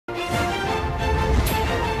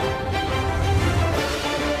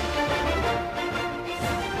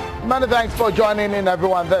Many thanks for joining in,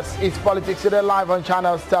 everyone. This is Politics Today live on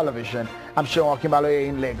Channels Television. I'm Sean Okimbaloye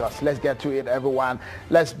in Lagos. Let's get to it, everyone.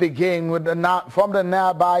 Let's begin with from the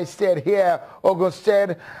nearby state here, Ogun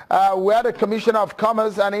State, where the Commissioner of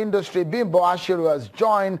Commerce and Industry, Bimbo Ashiru, has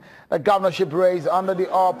joined the governorship race under the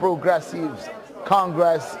All Progressives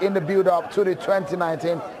Congress in the build-up to the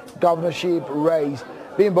 2019 governorship race.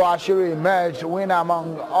 Bimbo Ashiru emerged winner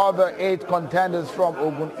among other 8 contenders from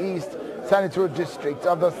Ogun East Senatorial District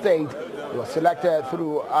of the state. He was selected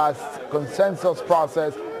through a consensus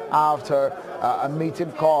process after a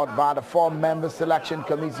meeting called by the 4-member selection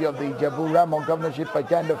committee of the Ijebu-Remo Governorship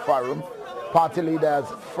Agenda Forum, party leaders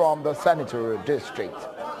from the Senatorial District.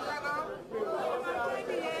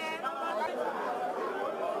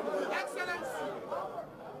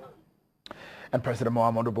 And President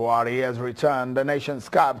Muhammadu Buhari has returned to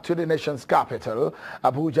the nation's capital,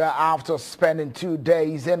 Abuja, after spending 2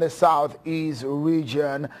 days in the southeast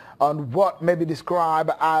region on what may be described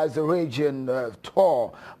as a region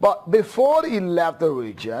tour. But before he left the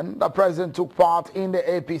region, the president took part in the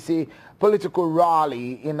APC political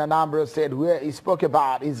rally in Anambra State, where he spoke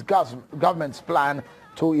about his government's plan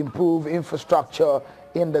to improve infrastructure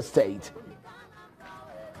in the state.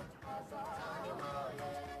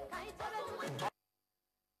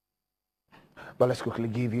 But let's quickly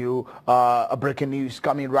give you a breaking news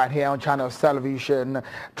coming right here on Channels Television.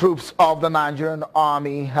 Troops of the Nigerian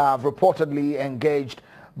Army have reportedly engaged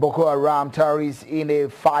Boko Haram terrorists in a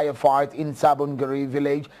firefight in Sabongari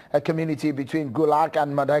village, a community between Gulak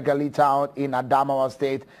and Madagali town in Adamawa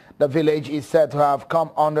State. The village is said to have come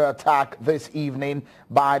under attack this evening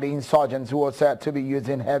by the insurgents, who are said to be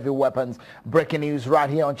using heavy weapons. Breaking news right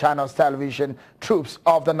here on Channels Television. Troops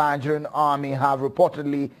of the Nigerian Army have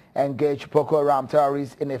reportedly engaged Boko Haram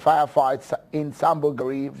terrorists in a firefight in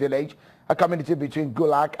Sambogari village, a community between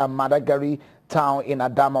Gulak and Madagali town in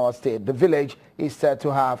Adamawa State. The village is said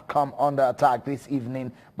to have come under attack this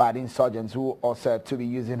evening by the insurgents, who are said to be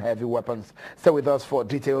using heavy weapons. Stay with us for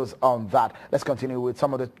details on that. Let's continue with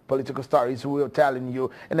some of the political stories we are telling you.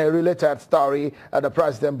 In a related story, the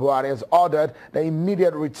President Buhari has ordered the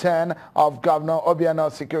immediate return of Governor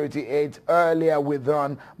Obiano's security aides earlier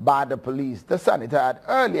withdrawn by the police. The senator had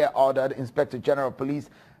earlier ordered Inspector General of Police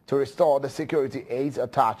to restore the security aids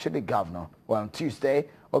attached to the governor. Well, on Tuesday,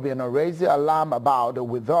 Obiano raised the alarm about the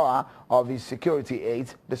withdrawal of his security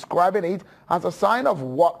aids, describing it as a sign of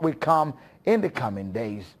what will come in the coming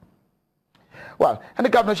days. Well, and the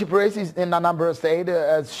governorship race in Anambra State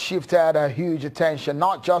has shifted a huge attention,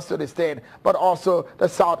 not just to the state, but also the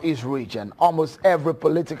southeast region. Almost every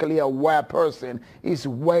politically aware person is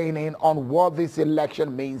weighing in on what this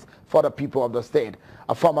election means for the people of the state.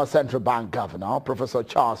 A former central bank governor, Professor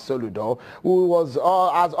Charles Soludo, who has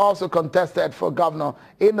also contested for governor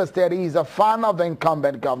in the state, is a fan of the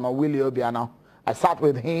incumbent governor, Willie Obiano. I sat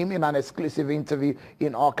with him in an exclusive interview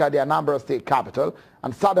in Awka, the Anambra State capital,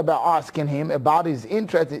 and started by asking him about his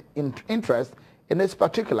interest in this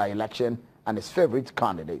particular election and his favorite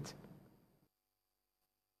candidate.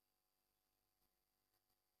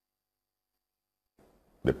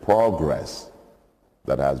 The progress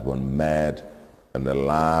that has been made in the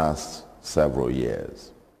last several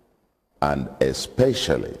years, and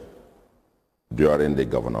especially during the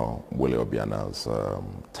Governor Willie Obiano's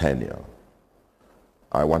tenure,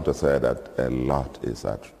 I want to say that a lot is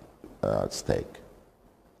at stake.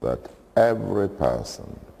 That every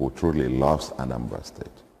person who truly loves Anambra State,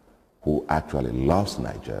 who actually loves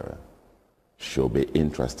Nigeria, should be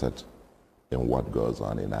interested in what goes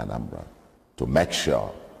on in Anambra, to make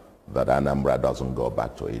sure that Anambra doesn't go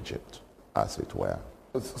back to Egypt, as it were.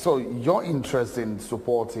 So your interest in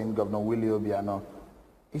supporting Governor Willie Obiano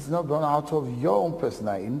is not born out of your own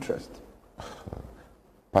personal interest?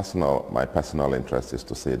 My personal interest is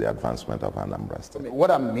to see the advancement of Anambra State. What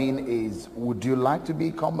I mean is, would you like to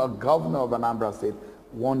become a governor of Anambra State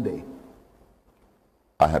one day?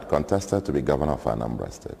 I had contested to be governor of Anambra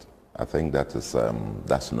State. I think that is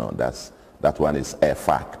that's known. That one is a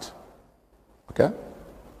fact. Okay?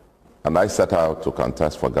 And I set out to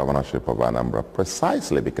contest for governorship of Anambra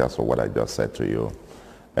precisely because of what I just said to you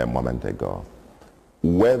a moment ago.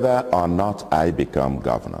 Whether or not I become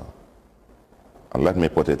governor, and let me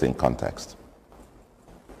put it in context,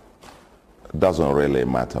 it doesn't really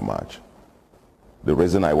matter much. The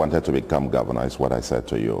reason I wanted to become governor is what I said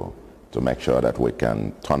to you, to make sure that we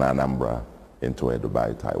can turn Anambra into a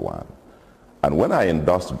Dubai, Taiwan. And when I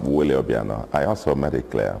endorsed Willie Obiano, I also made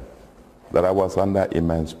it clear that I was under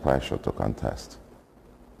immense pressure to contest.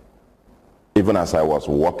 Even as I was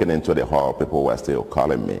walking into the hall, people were still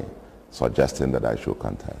calling me, suggesting that I should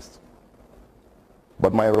contest.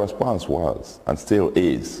 But my response was, and still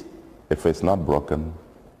is, If it's not broken,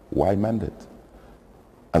 why mend it?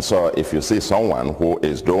 And so if you see someone who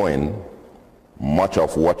is doing much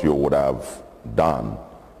of what you would have done,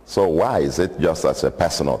 so why is it just as a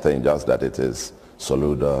personal thing, just that it is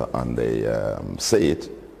Soludo and they say it?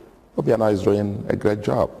 Obiano is doing a great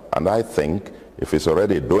job. And I think if it's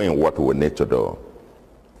already doing what we need to do,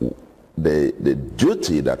 the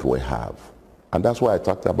duty that we have, and that's why I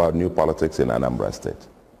talked about new politics in Anambra State,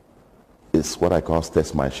 is what I call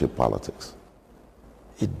statesmanship politics.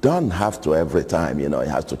 It doesn't have to every time, it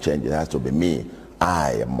has to change. It has to be me,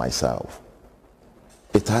 I am myself.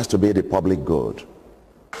 It has to be the public good.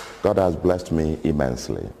 God has blessed me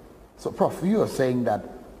immensely. So, Prof, you are saying that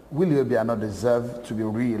Willie Obiano deserve to be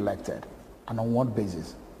re-elected, and on what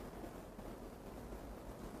basis?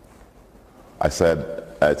 I said,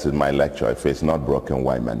 it's in my lecture, if it's not broken,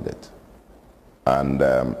 why mend it? And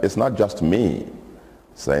it's not just me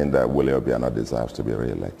saying that Willie Obiano deserves to be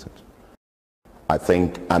re-elected. I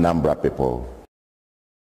think Anambra people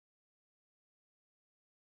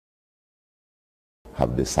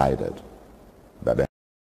have decided that they...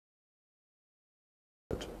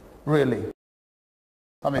 Really?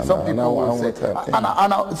 I mean, some people will say,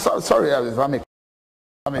 sorry if I'm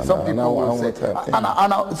some people will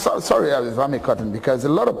say, sorry if I'm cutting, because a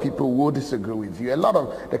lot of people will disagree with you. A lot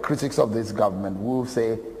of the critics of this government will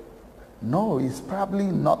say, no, it's probably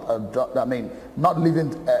not not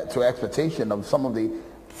living to expectation of some of the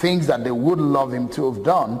things that they would love him to have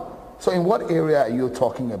done. So in what area are you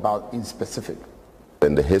talking about in specific?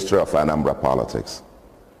 In the history of Anambra politics,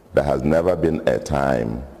 there has never been a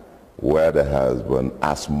time where there has been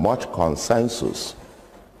as much consensus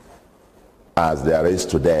as there is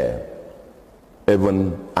today,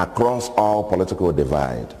 even across all political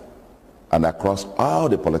divide and across all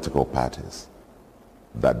the political parties,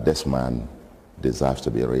 that this man deserves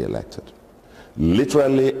to be re-elected.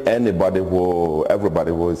 Literally everybody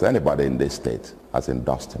who is anybody in this state has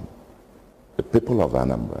endorsed him. The people of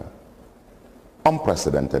Anambra,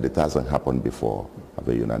 unprecedented, it hasn't happened before, have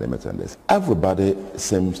a unanimity on this. Everybody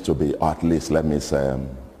seems to be, or at least let me say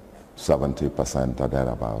 70% or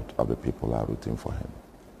thereabout of the people are rooting for him.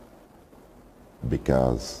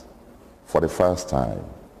 Because for the first time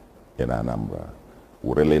in Anambra,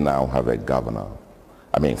 we really now have a governor.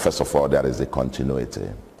 I mean, first of all, there is a continuity.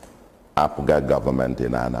 APGA government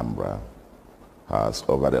in Anambra has,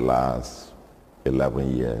 over the last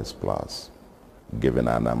 11 years plus, given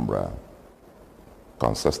Anambra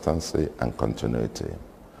consistency and continuity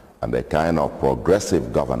and a kind of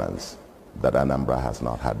progressive governance that Anambra has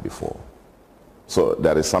not had before. So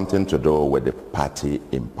there is something to do with the party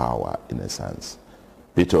in power, in a sense.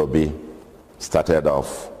 Peter Obi started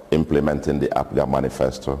off implementing the APGA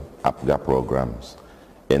manifesto, APGA programs,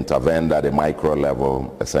 intervened at the micro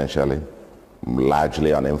level, essentially,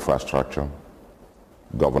 largely on infrastructure.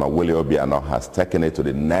 Governor Willie Obiano has taken it to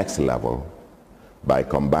the next level by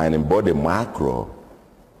combining both the macro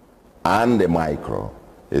and the micro.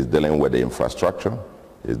 He's dealing with the infrastructure,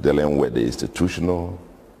 he's dealing with the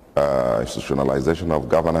institutionalization of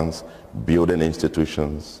governance, building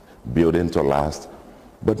institutions, building to last.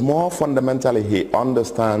 But more fundamentally, he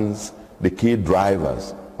understands the key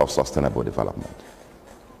drivers of sustainable development.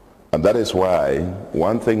 And that is why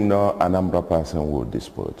one thing no Anambra person will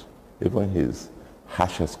dispute, even his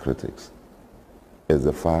harshest critics, is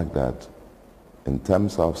the fact that in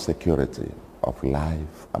terms of security of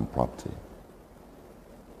life and property,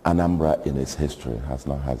 Anambra in its history has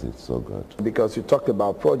not had it so good. Because you talked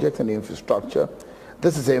about projects and infrastructure.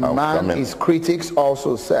 This is a man, his critics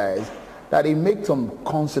also says that he makes some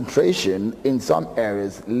concentration in some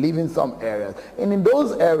areas, leaving some areas. And in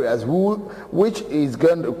those areas,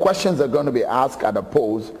 questions are going to be asked at the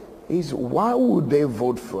polls is, why would they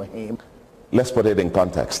vote for him? Let's put it in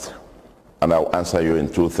context. And I'll answer you in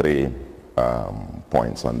 2-3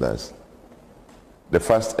 points on this. The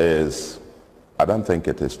first is, I don't think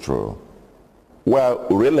it is true. Well,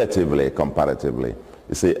 relatively, comparatively,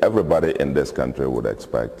 you see, everybody in this country would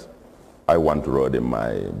expect, I want a road in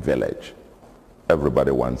my village.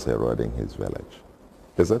 Everybody wants a road in his village.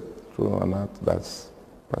 Is it true or not? That's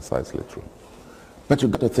precisely true. But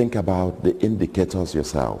you've got to think about the indicators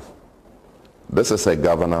yourself. This is a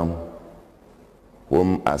governor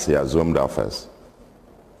whom, as he assumed office,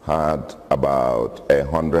 had about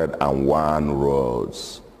 101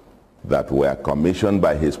 roads that were commissioned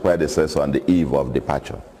by his predecessor on the eve of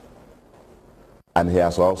departure. And he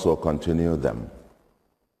has also continued them.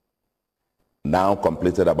 Now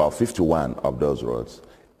completed about 51 of those roads,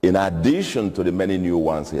 in addition to the many new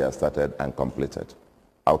ones he has started and completed.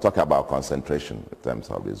 I'll talk about concentration in terms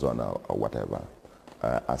of the zone or whatever,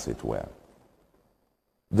 as it were.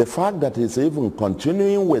 The fact that he's even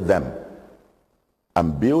continuing with them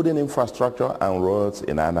and building infrastructure and roads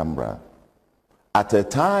in Anambra at a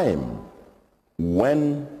time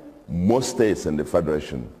when most states in the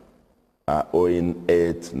Federation are owing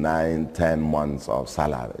 8, 9, 10 months of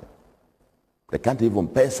salary. They can't even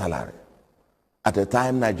pay salary. At a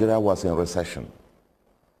time Nigeria was in recession.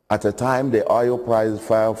 At a time the oil price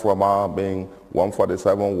fell from being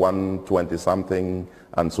 147, 120 something,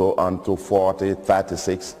 and so on to 40,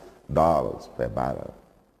 $36 per barrel.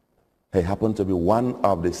 He happened to be one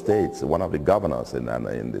of the states, one of the governors in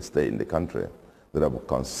the country that have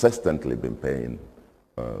consistently been paying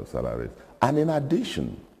salaries. And in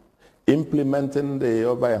addition, implementing the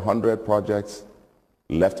over 100 projects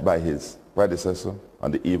left by his predecessor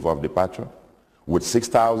on the eve of departure, with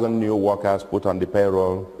 6,000 new workers put on the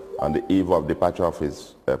payroll on the eve of departure of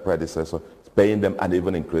his predecessor, paying them and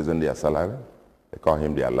even increasing their salary. They call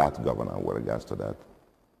him the alert governor with regards to that.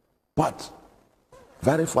 But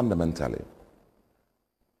very fundamentally,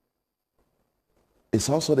 it's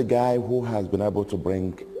also the guy who has been able to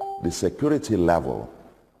bring the security level,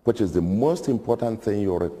 which is the most important thing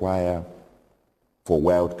you require for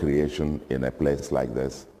wealth creation in a place like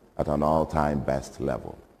this, at an all-time best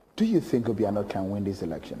level. Do you think Obiano can win this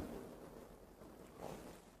election?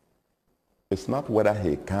 It's not whether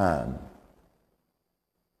he can.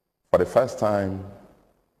 For the first time,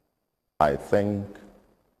 I think,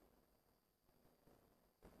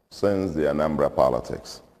 since the Anambra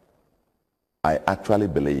politics, I actually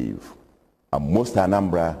believe, and most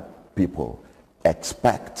Anambra people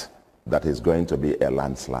expect, that it's going to be a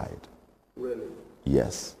landslide. Really?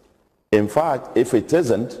 Yes. In fact, if it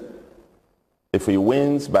isn't, if he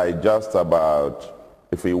wins by just about,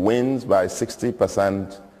 if he wins by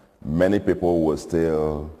 60%, many people will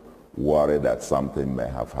still worry that something may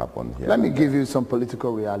have happened here. Let me give you some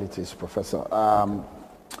political realities, Professor.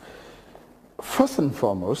 First and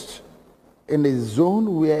foremost, in the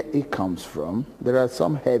zone where he comes from, there are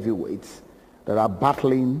some heavyweights that are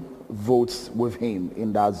battling votes with him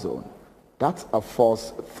in that zone. That's a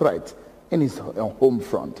false threat in his home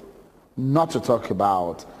front. Not to talk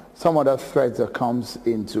about some other threats that comes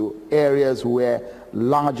into areas where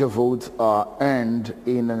larger votes are earned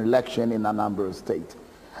in an election in Anambra State.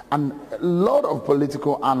 And a lot of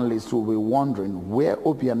political analysts will be wondering where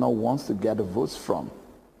Obiano wants to get the votes from.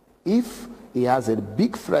 If he has a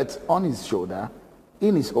big threat on his shoulder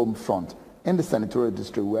in his home front, in the senatorial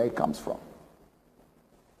district where he comes from.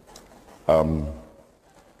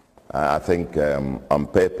 I think on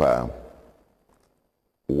paper,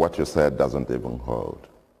 what you said doesn't even hold.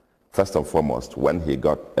 First and foremost, when he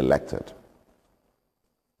got elected,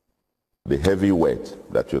 the heavyweight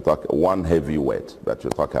that you talk, one heavyweight that you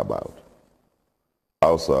talk about,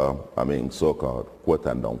 also, I mean, so-called quote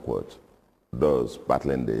and unquote, those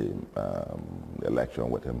battling the election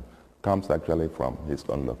with him, comes actually from his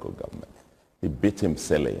own local government. He beat him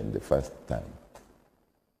silly in the first term.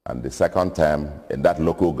 And the second term in that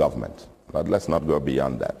local government, but let's not go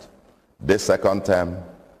beyond that. This second term,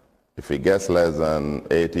 if he gets less than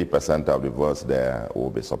 80% of the votes there, we'll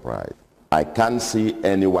be surprised. I can't see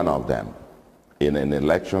any one of them in an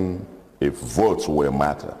election if votes will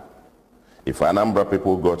matter. If a number of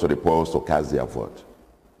people go to the polls to cast their vote,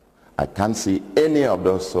 I can't see any of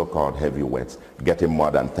those so-called heavyweights getting more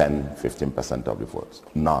than 10, 15% of the votes.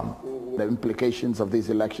 None. The implications of this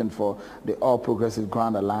election for the All Progressive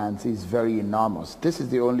Grand Alliance is very enormous. This is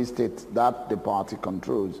the only state that the party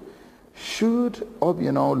controls. Should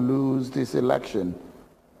Obiano lose this election,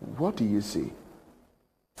 what do you see?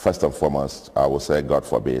 First and foremost, I will say, God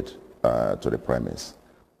forbid, to the premise,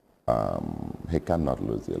 he cannot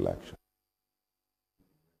lose the election.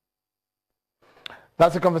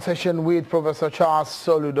 That's a conversation with Professor Charles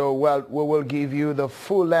Soludo. Well, we will give you the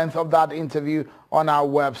full length of that interview on our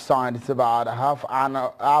website. It's about half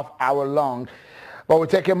hour long. But we'll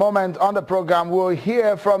take a moment on the program. We'll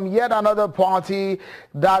hear from yet another party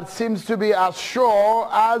that seems to be as sure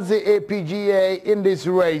as the APGA in this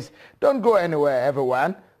race. Don't go anywhere,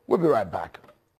 everyone. We'll be right back.